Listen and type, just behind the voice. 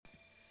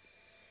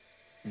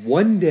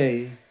One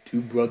day,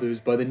 two brothers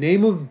by the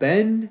name of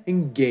Ben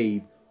and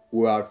Gabe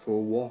were out for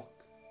a walk.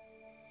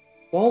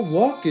 While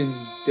walking,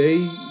 they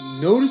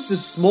noticed a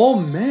small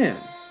man.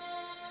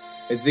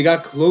 As they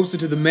got closer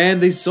to the man,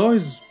 they saw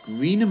his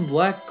green and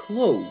black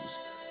clothes.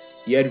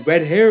 He had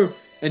red hair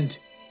and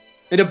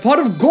a pot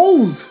of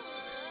gold.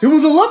 It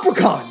was a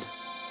leprechaun.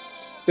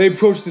 They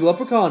approached the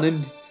leprechaun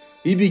and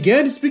he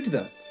began to speak to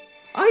them.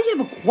 I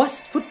have a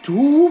quest for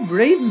two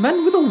brave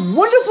men with a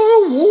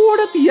wonderful reward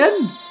at the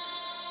end.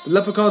 The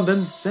leprechaun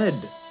then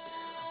said,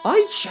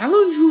 I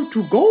challenge you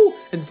to go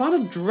and find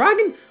a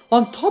dragon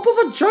on top of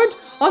a giant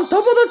on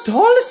top of the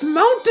tallest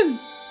mountain.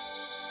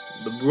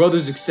 The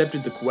brothers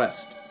accepted the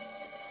quest.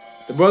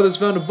 The brothers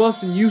found a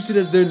bus and used it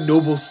as their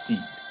noble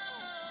steed.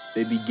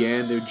 They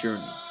began their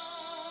journey.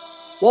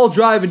 While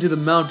driving to the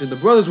mountain, the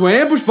brothers were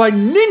ambushed by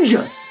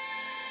ninjas.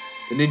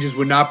 The ninjas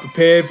were not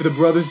prepared for the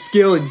brothers'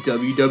 skill in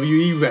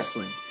WWE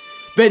wrestling.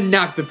 Ben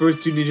knocked the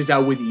first two ninjas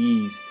out with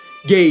ease.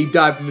 Gabe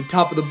dived from the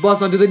top of the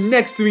bus onto the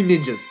next three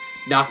ninjas,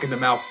 knocking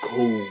them out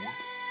cold.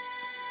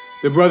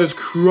 The brothers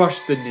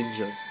crushed the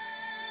ninjas.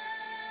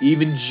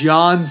 Even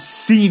John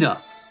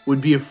Cena would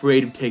be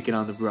afraid of taking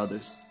on the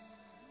brothers.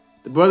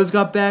 The brothers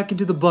got back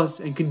into the bus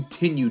and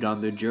continued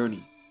on their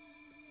journey.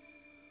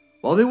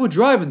 While they were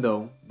driving,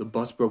 though, the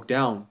bus broke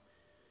down,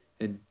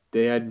 and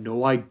they had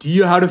no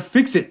idea how to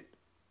fix it.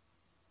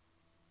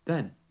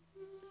 Then,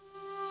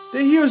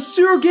 they hear a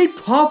sewer gate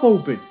pop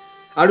open.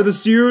 Out of the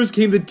sewers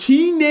came the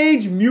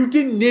Teenage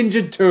Mutant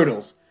Ninja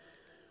Turtles.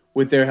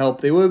 With their help,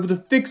 they were able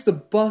to fix the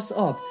bus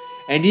up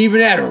and even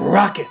add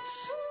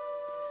rockets.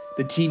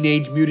 The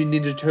Teenage Mutant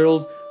Ninja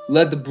Turtles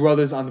led the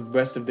brothers on the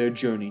rest of their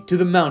journey to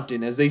the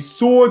mountain as they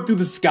soared through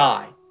the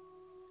sky.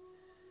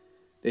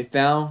 They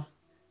found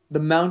the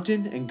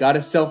mountain and got a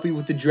selfie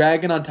with the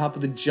dragon on top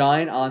of the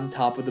giant on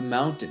top of the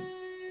mountain.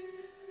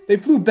 They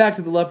flew back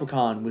to the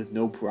leprechaun with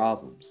no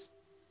problems.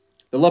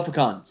 The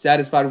leprechaun,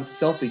 satisfied with the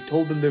selfie,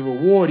 told them their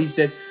reward. He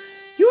said,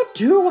 You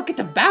two will get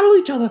to battle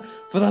each other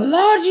for the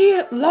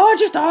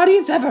largest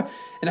audience ever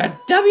in a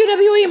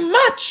WWE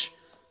match.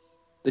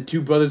 The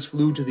two brothers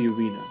flew to the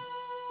arena.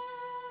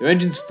 Their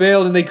engines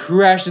failed and they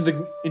crashed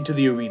into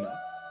the arena.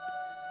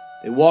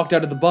 They walked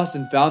out of the bus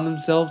and found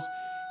themselves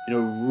in a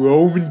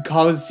Roman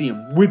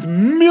Colosseum with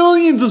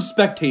millions of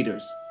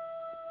spectators.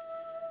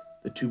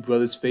 The two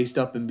brothers faced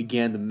up and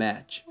began the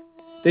match.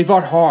 They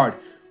fought hard,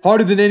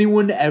 harder than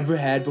anyone ever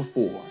had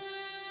before.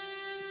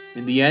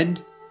 In the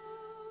end,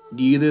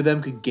 neither of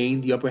them could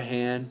gain the upper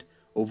hand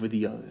over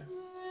the other.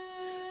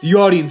 The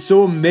audience,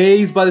 so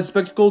amazed by the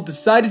spectacle,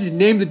 decided to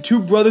name the two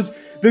brothers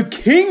the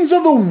Kings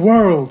of the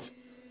World.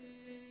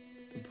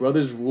 The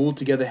brothers ruled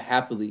together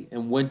happily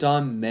and went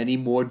on many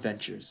more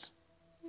adventures.